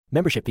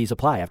Membership fees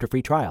apply after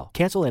free trial.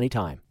 Cancel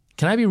anytime.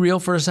 Can I be real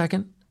for a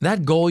second?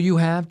 That goal you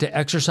have to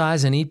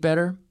exercise and eat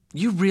better,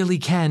 you really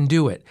can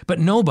do it. But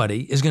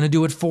nobody is going to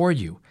do it for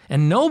you.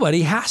 And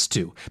nobody has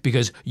to,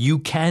 because you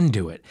can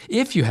do it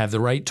if you have the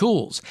right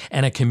tools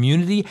and a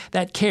community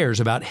that cares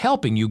about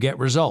helping you get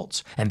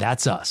results. And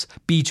that's us,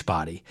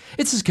 Beachbody.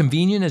 It's as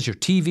convenient as your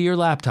TV or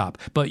laptop,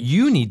 but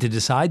you need to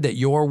decide that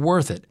you're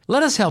worth it.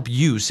 Let us help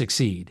you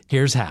succeed.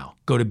 Here's how.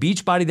 Go to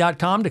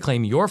beachbody.com to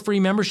claim your free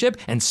membership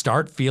and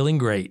start feeling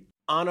great.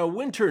 On a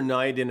winter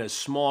night in a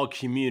small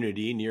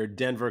community near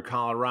Denver,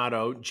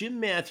 Colorado, Jim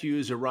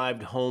Matthews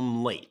arrived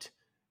home late.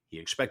 He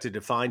expected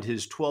to find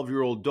his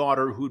 12-year-old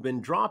daughter who'd been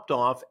dropped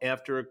off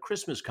after a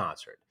Christmas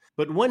concert.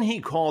 But when he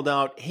called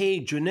out, "Hey,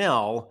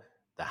 Janelle,"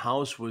 the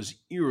house was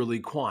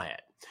eerily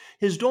quiet.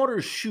 His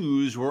daughter's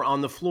shoes were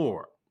on the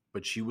floor,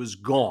 but she was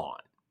gone.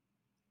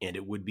 And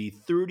it would be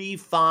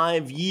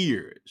 35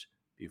 years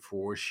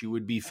before she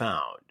would be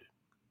found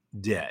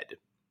dead.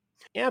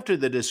 After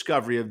the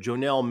discovery of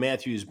Jonelle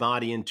Matthews'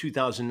 body in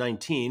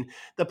 2019,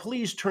 the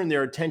police turned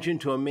their attention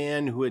to a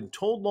man who had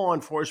told law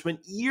enforcement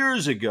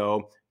years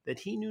ago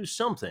that he knew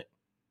something,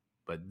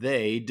 but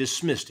they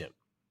dismissed him.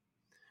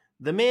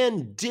 The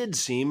man did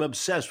seem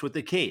obsessed with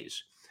the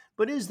case,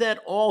 but is that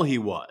all he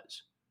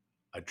was?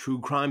 A true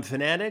crime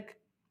fanatic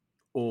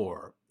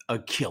or a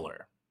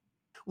killer?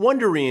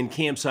 Wondery and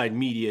Campside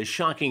Media's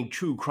shocking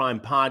true crime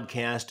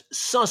podcast,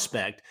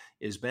 Suspect,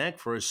 is back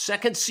for a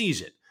second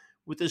season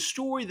with a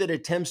story that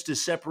attempts to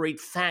separate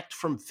fact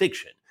from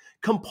fiction,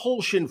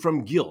 compulsion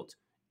from guilt,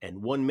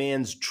 and one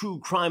man's true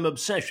crime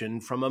obsession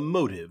from a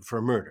motive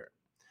for murder.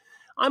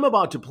 I'm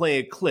about to play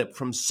a clip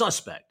from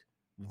Suspect,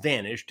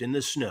 Vanished in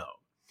the Snow.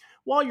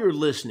 While you're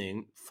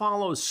listening,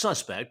 follow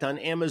Suspect on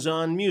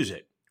Amazon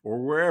Music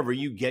or wherever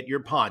you get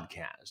your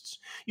podcasts.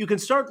 You can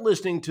start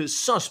listening to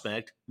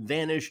Suspect,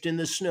 Vanished in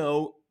the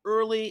Snow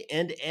early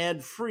and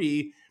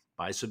ad-free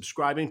by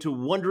subscribing to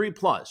Wondery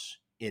Plus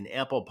in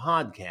Apple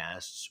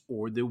Podcasts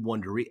or the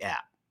Wondery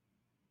app.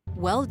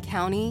 Weld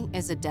County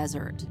is a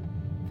desert.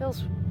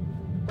 Feels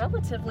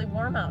relatively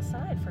warm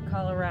outside for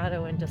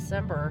Colorado in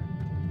December.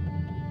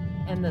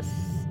 And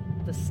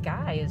the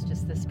sky is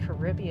just this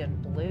Caribbean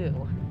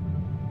blue.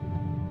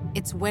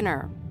 It's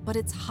winter, but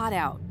it's hot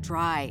out,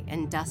 dry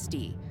and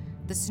dusty.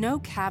 The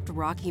snow-capped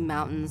Rocky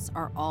Mountains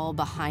are all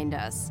behind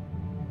us.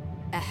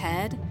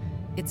 Ahead,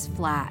 it's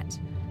flat.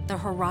 The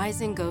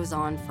horizon goes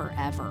on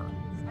forever.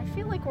 I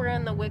feel like we're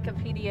in the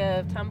Wikipedia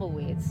of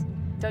tumbleweeds.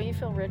 Don't you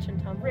feel rich in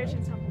tumbleweeds? Rich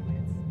in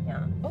tumbleweeds.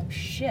 Yeah. Oh,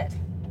 shit.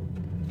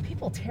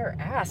 People tear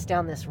ass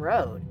down this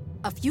road.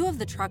 A few of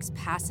the trucks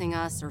passing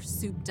us are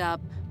souped up,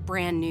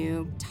 brand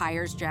new,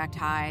 tires jacked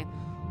high.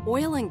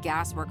 Oil and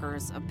gas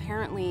workers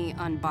apparently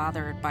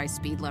unbothered by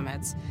speed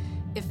limits,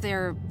 if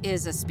there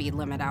is a speed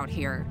limit out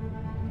here.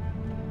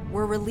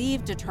 We're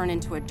relieved to turn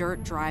into a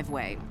dirt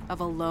driveway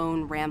of a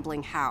lone,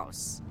 rambling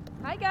house.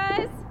 Hi,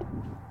 guys.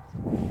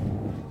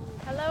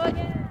 Hello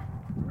again.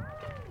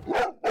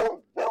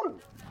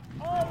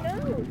 Oh,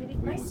 no.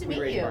 Nice to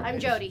meet you. I'm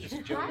Jody.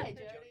 Hi, Jody.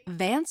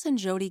 Vance and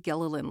Jody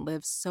Gilliland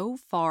live so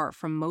far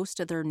from most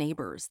of their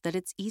neighbors that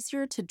it's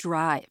easier to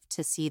drive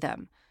to see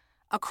them.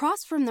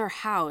 Across from their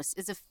house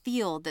is a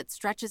field that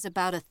stretches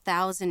about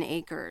 1,000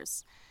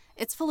 acres.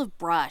 It's full of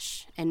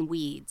brush and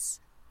weeds.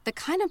 The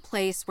kind of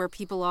place where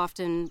people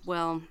often,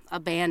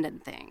 abandon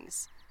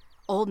things.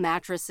 Old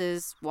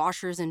mattresses,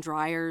 washers and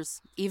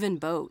dryers, even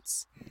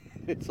boats.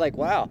 It's like,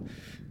 wow,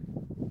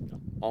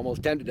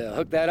 almost tempted to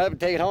hook that up and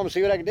take it home and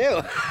see what I can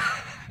do.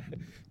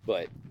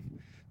 But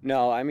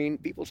no, I mean,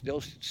 people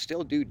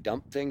still do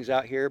dump things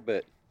out here,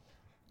 but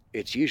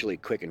it's usually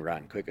quick and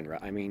run.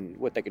 I mean,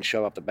 what they can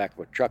shove off the back of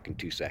a truck in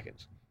 2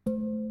 seconds.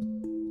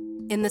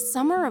 In the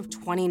summer of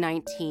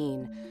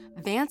 2019,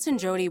 Vance and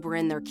Jody were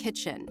in their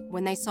kitchen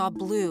when they saw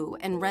blue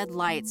and red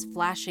lights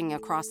flashing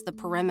across the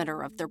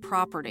perimeter of their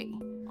property.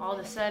 All of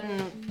a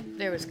sudden,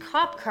 there was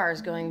cop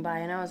cars going by,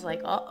 and I was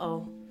like,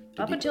 uh-oh.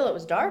 Up until it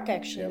was dark,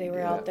 actually, they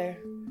were out there.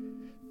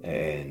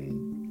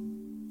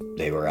 And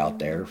they were out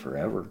there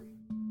forever.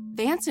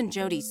 Vance and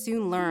Jody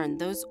soon learned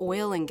those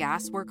oil and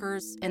gas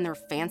workers in their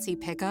fancy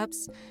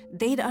pickups,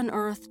 they'd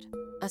unearthed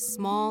a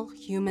small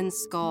human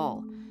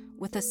skull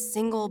with a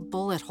single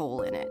bullet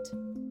hole in it.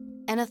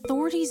 And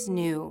authorities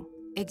knew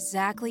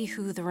exactly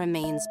who the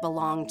remains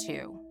belonged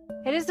to.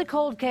 It is a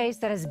cold case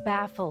that has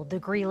baffled the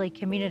Greeley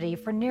community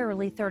for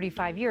nearly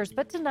 35 years.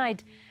 But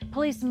tonight,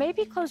 police may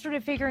be closer to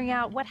figuring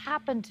out what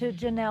happened to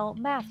Jonelle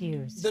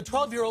Matthews. The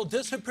 12-year-old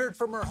disappeared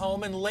from her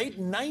home in late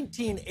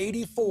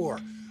 1984.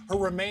 Her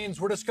remains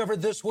were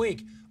discovered this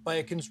week by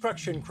a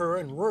construction crew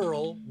in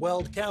rural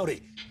Weld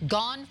County.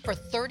 Gone for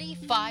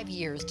 35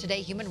 years,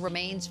 today human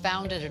remains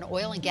found at an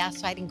oil and gas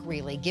site in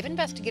Greeley give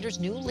investigators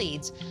new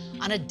leads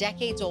on a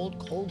decades-old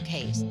cold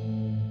case.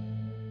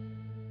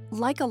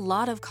 Like a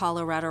lot of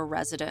Colorado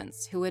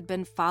residents who had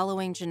been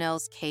following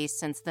Jonelle's case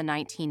since the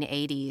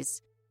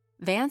 1980s,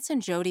 Vance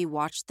and Jody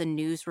watched the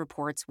news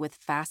reports with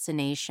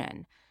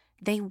fascination.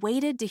 They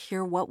waited to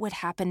hear what would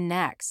happen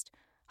next,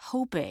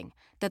 hoping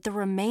that the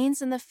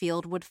remains in the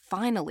field would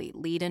finally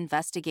lead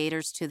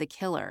investigators to the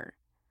killer.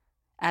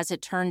 As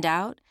it turned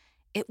out,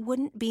 it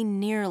wouldn't be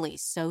nearly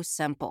so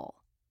simple.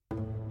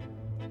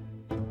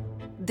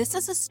 This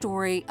is a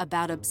story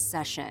about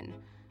obsession.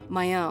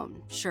 My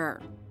own,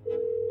 sure.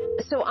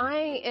 So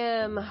I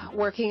am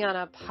working on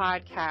a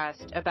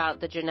podcast about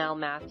the Janelle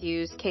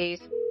Matthews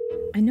case.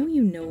 I know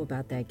you know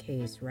about that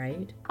case,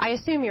 right? I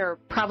assume you're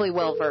probably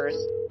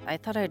well-versed. I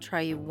thought I'd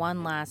try you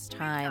one last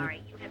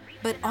time.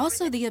 But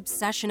also the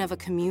obsession of a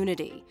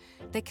community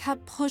that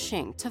kept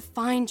pushing to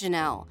find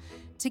Janelle,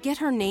 to get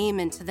her name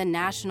into the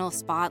national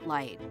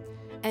spotlight,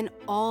 and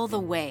all the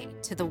way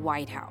to the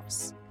White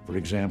House. For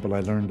example, I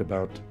learned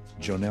about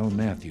Janelle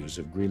Matthews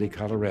of Greeley,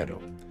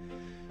 Colorado,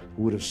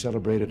 who would have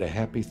celebrated a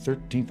happy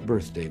 13th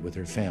birthday with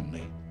her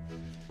family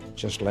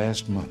just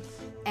last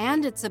month.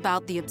 And it's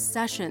about the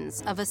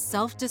obsessions of a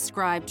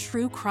self-described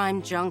true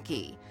crime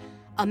junkie,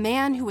 a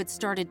man who had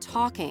started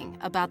talking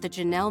about the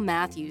Janelle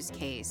Matthews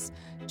case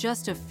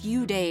just a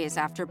few days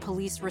after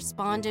police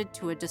responded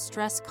to a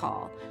distress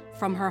call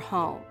from her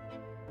home.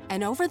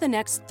 And over the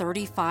next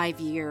 35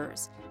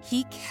 years,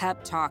 he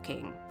kept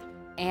talking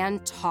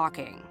and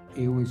talking.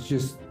 It was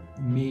just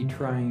me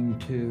trying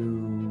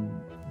to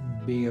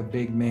be a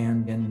big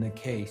man in the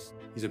case.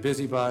 He's a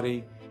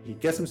busybody. He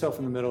gets himself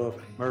in the middle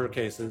of murder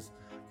cases,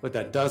 but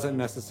that doesn't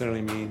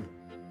necessarily mean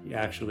he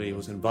actually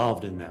was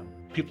involved in them.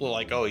 People are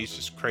like, oh, he's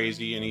just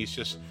crazy, and he's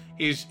just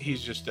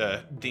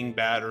a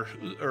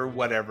dingbat or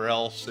whatever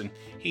else, and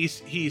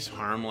he's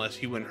harmless.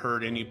 He wouldn't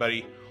hurt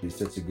anybody. He's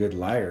such a good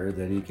liar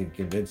that he can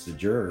convince the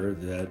juror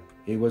that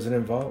he wasn't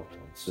involved.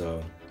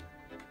 So,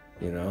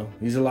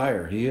 he's a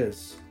liar. He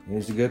is.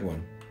 He's a good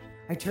one.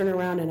 I turned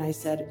around and I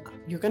said,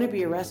 "You're going to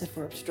be arrested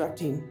for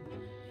obstructing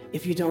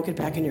if you don't get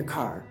back in your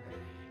car."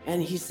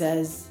 And he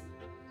says,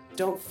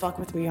 "Don't fuck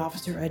with me,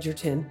 Officer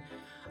Edgerton.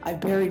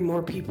 I've buried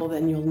more people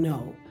than you'll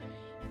know."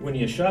 When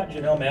you shot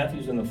Janelle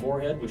Matthews in the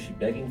forehead, was she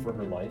begging for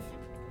her life?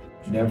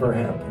 Never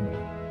happened.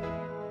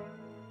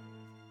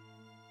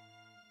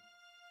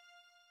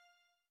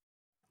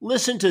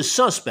 Listen to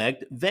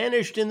Suspect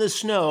Vanished in the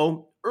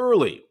Snow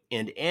early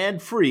and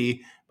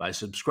ad-free by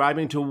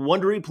subscribing to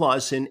Wondery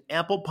Plus in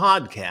Apple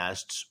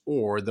Podcasts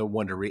or the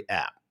Wondery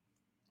app.